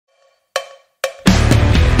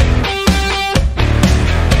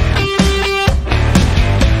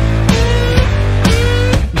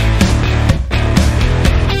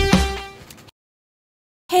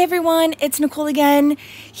everyone, it's Nicole again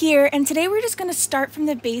here, and today we're just going to start from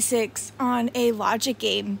the basics on a logic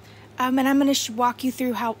game. And I'm going to walk you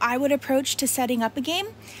through how I would approach to setting up a game.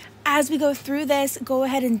 As we go through this, go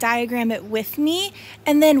ahead and diagram it with me,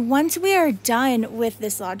 and then once we are done with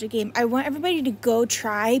this logic game, I want everybody to go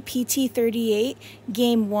try PT38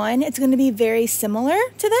 Game 1. It's going to be very similar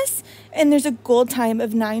to this, and there's a goal time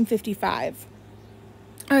of 9:55.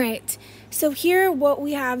 All right, so here what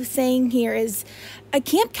we have saying here is a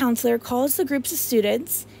camp counselor calls the groups of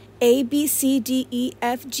students A, B, C, D, E,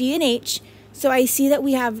 F, G, and H. So I see that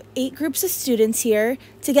we have 8 groups of students here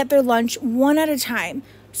to get their lunch one at a time.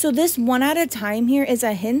 So this one at a time here is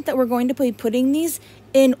a hint that we're going to be putting these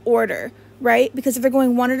in order, right? Because if they're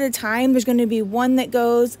going one at a time, there's going to be one that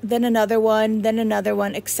goes, then another one,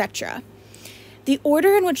 etc. The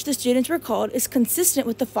order in which the students were called is consistent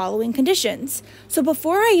with the following conditions. So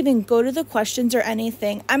before I even go to the questions or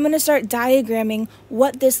anything, I'm going to start diagramming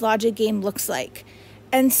what this logic game looks like.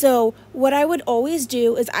 And so what I would always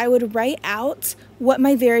do is I would write out what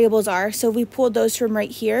my variables are. So we pulled those from right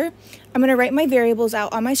here. I'm going to write my variables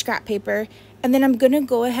out on my scrap paper, and then I'm going to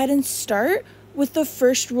go ahead and start with the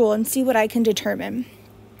first rule and see what I can determine.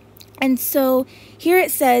 And so here it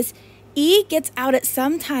says E gets out at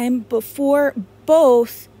some time before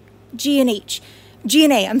both G and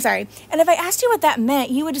A, I'm sorry. And if I asked you what that meant,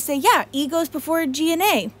 you would just say, yeah, E goes before G and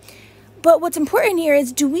A. But what's important here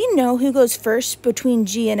is, do we know who goes first between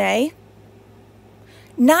G and A?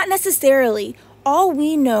 Not necessarily. All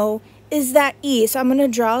we know is that E, so I'm going to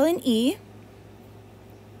draw an E.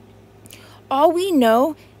 All we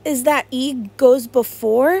know is that E goes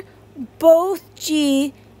before both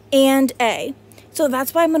G and A. So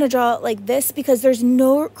that's why I'm going to draw it like this, because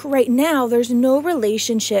right now there's no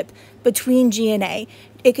relationship between G and A.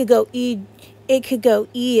 It could go EGA,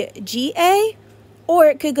 or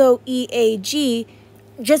it could go EAG,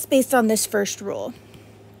 just based on this first rule.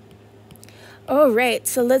 All right,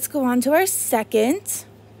 so let's go on to our second,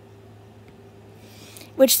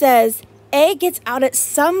 which says A gets out at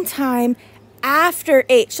some time after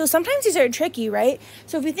H. So sometimes these are tricky, right?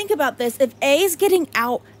 So if we think about this, if A is getting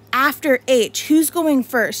out after H, who's going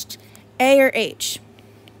first, A or H?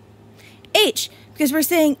 H, because we're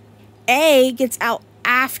saying A gets out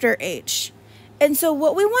after H. And so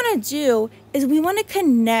what we want to do is we want to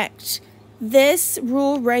connect this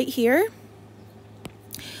rule right here.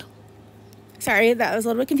 Sorry, that was a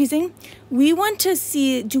little bit confusing. We want to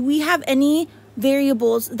see, do we have any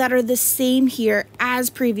variables that are the same here as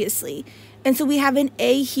previously? And so we have an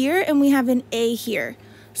A here and we have an A here.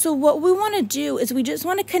 So what we want to do is we just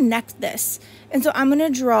want to connect this. And so I'm going to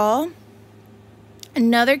draw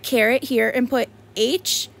another caret here and put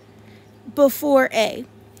H before A.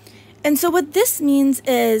 And so what this means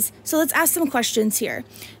is, so let's ask some questions here.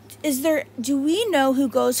 Do we know who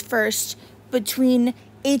goes first between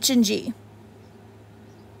H and G?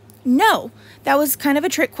 No, that was kind of a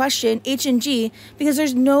trick question, H and G, because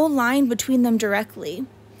there's no line between them directly.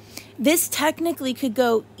 This technically could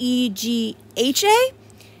go EGHA.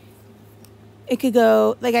 It could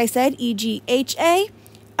go, like I said, EGHA.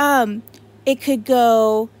 It could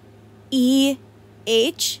go EHAG,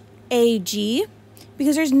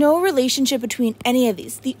 because there's no relationship between any of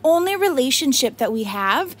these. The only relationship that we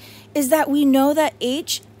have is that we know that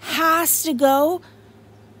H has to go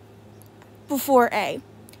before A.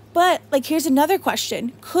 But, like, here's another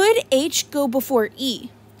question. Could H go before E?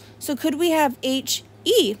 So could we have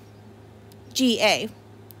HEGA?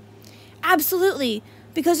 Absolutely,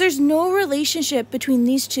 because there's no relationship between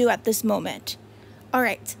these two at this moment. All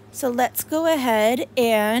right, so let's go ahead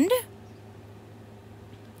and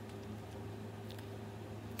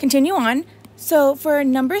continue on. So for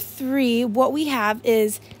number 3, what we have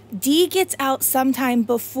is D gets out sometime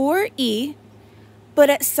before E, but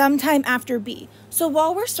at some time after B. So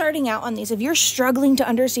while we're starting out on these, if you're struggling to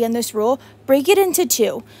understand this rule, break it into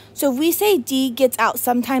 2. So if we say D gets out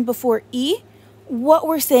sometime before E, what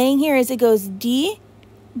we're saying here is it goes D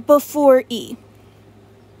before E.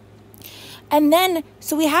 And then,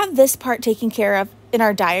 so we have this part taken care of in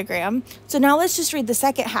our diagram. So now let's just read the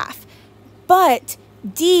second half. But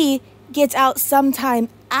D gets out sometime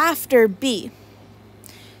after B.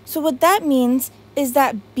 So what that means is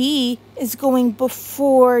that B is going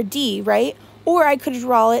before D, right? Or I could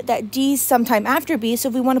draw it that D's sometime after B. So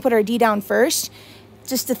if we want to put our D down first,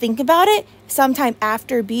 just to think about it, sometime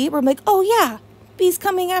after B, we're like, oh yeah, B's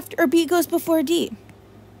coming after, or B goes before D.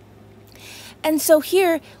 And so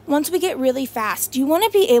here, once we get really fast, you want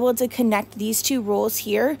to be able to connect these two rules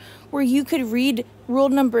here, where you could read rule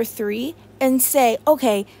number 3 and say,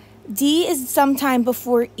 okay, D is sometime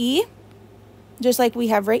before E, just like we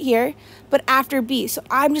have right here, but after B. So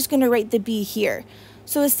I'm just going to write the B here.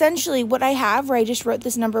 So essentially what I have, where I just wrote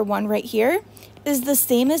this number 1 right here, is the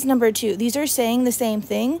same as number 2. These are saying the same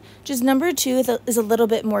thing, just number 2 is a little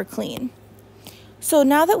bit more clean. So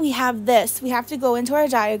now that we have this, we have to go into our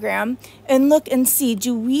diagram and look and see,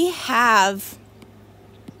 do we have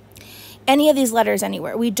any of these letters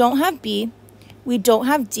anywhere? We don't have B, we don't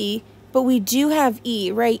have D, but we do have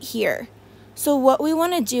E right here. So what we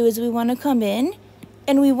want to do is we want to come in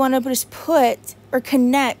and we want to just put or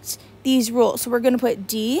connect these rules. So we're going to put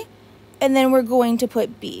D and then we're going to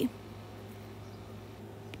put B.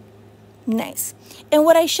 Nice. And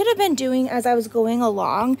what I should have been doing as I was going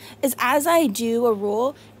along is, as I do a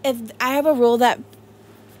rule, if I have a rule that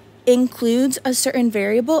includes a certain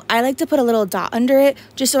variable, I like to put a little dot under it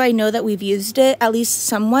just so I know that we've used it at least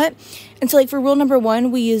somewhat. And so like for rule number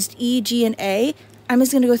 1, we used E, G, and A. I'm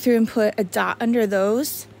just going to go through and put a dot under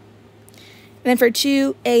those. And then for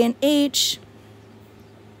 2, A and H.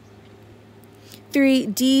 3,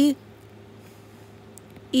 D,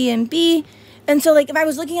 E, and B. And so like if I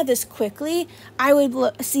was looking at this quickly, I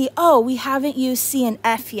would see, oh, we haven't used C and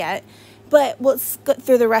F yet, but let's go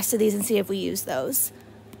through the rest of these and see if we use those.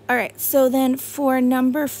 All right, so then for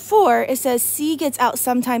number 4, it says C gets out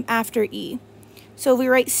sometime after E. So if we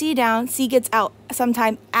write C down, C gets out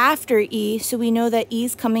sometime after E, so we know that E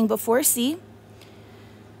is coming before C.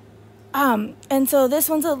 And so this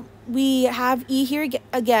one's we have E here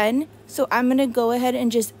again, so I'm gonna go ahead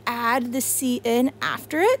and just add the C in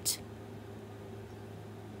after it.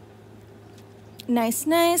 Nice,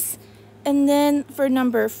 nice. And then for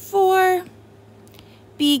number 4,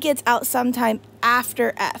 B gets out sometime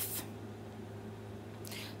after F.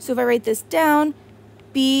 So if I write this down,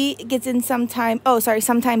 B gets in sometime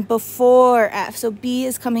before F. So B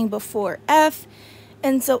is coming before F.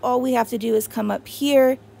 And so all we have to do is come up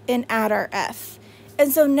here and add our F.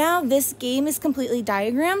 And so now this game is completely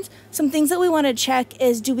diagrammed. Some things that we want to check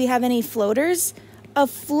is, do we have any floaters? A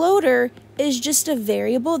floater is just a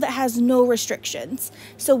variable that has no restrictions.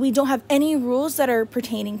 So we don't have any rules that are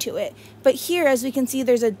pertaining to it. But here, as we can see,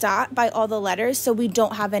 there's a dot by all the letters, so we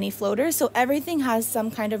don't have any floaters. So everything has some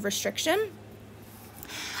kind of restriction.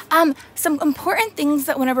 Some important things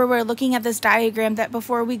that whenever we're looking at this diagram, that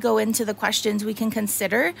before we go into the questions we can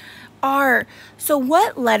consider are, so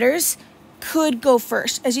what letters could go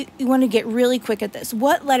first? As you want to get really quick at this,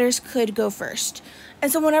 what letters could go first?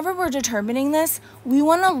 And so whenever we're determining this, we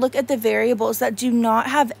want to look at the variables that do not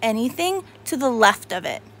have anything to the left of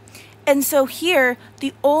it. And so here,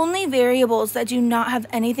 the only variables that do not have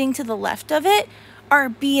anything to the left of it are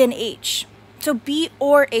B and H. So B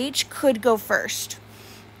or H could go first.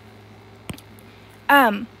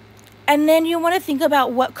 And then you want to think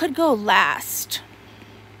about what could go last.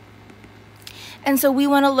 And so we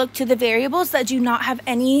want to look to the variables that do not have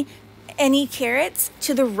any carets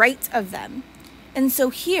to the right of them. And so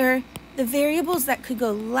here, the variables that could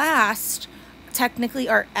go last technically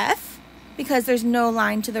are F, because there's no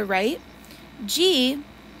line to the right, G,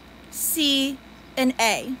 C, and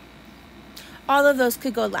A. All of those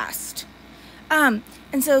could go last. And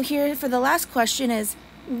so here for the last question is,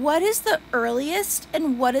 what is the earliest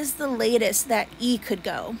and what is the latest that E could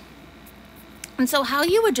go? And so how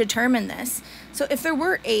you would determine this, so if there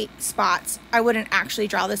were 8 spots, I wouldn't actually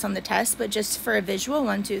draw this on the test, but just for a visual,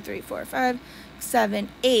 1, 2, 3, 4, 5, 7,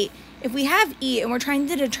 8. If we have E and we're trying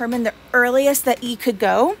to determine the earliest that E could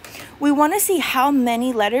go, we want to see how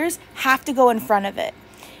many letters have to go in front of it.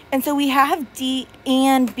 And so we have D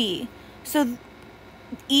and B. So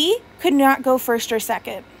E could not go first or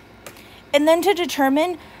second. And then to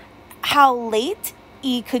determine how late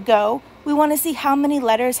E could go, we want to see how many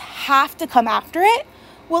letters have to come after it.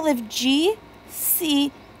 Well, if G,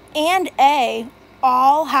 C, and A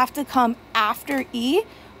all have to come after E,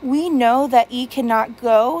 we know that E cannot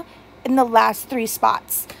go in the last 3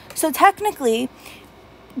 spots. So technically,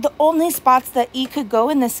 the only spots that E could go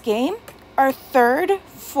in this game are 3rd,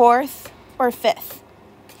 4th, or 5th.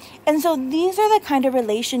 And so these are the kind of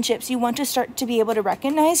relationships you want to start to be able to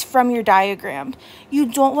recognize from your diagram. You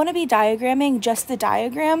don't want to be diagramming just the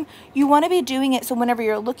diagram. You want to be doing it so whenever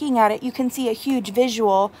you're looking at it, you can see a huge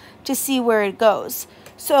visual to see where it goes.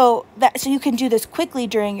 So you can do this quickly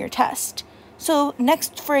during your test. So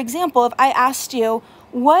next, for example, if I asked you,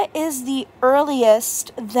 what is the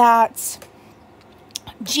earliest that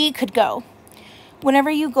G could go?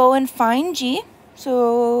 Whenever you go and find G,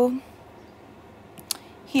 so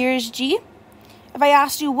here's G. If I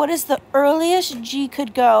asked you what is the earliest G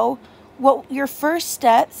could go, what your first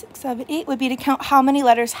step, 6, 7, 8, would be to count how many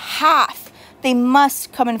letters they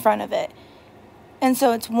must come in front of it. And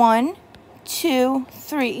so it's 1, 2,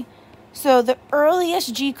 3. So the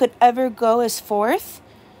earliest G could ever go is 4th,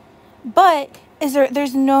 but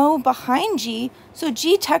there's no behind G, so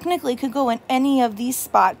G technically could go in any of these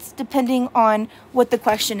spots depending on what the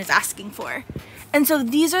question is asking for. And so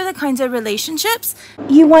these are the kinds of relationships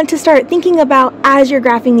you want to start thinking about as you're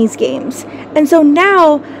graphing these games. And so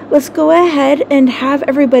now let's go ahead and have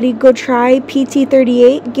everybody go try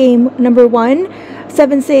PT38 game number 1.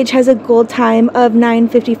 7 Sage has a goal time of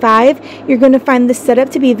 9:55. You're going to find the setup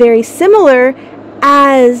to be very similar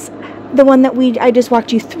as the one that I just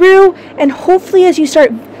walked you through, and hopefully as you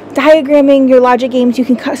start diagramming your logic games, you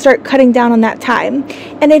can start cutting down on that time.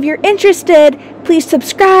 And if you're interested, please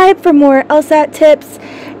subscribe for more LSAT tips,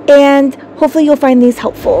 and hopefully you'll find these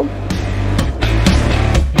helpful.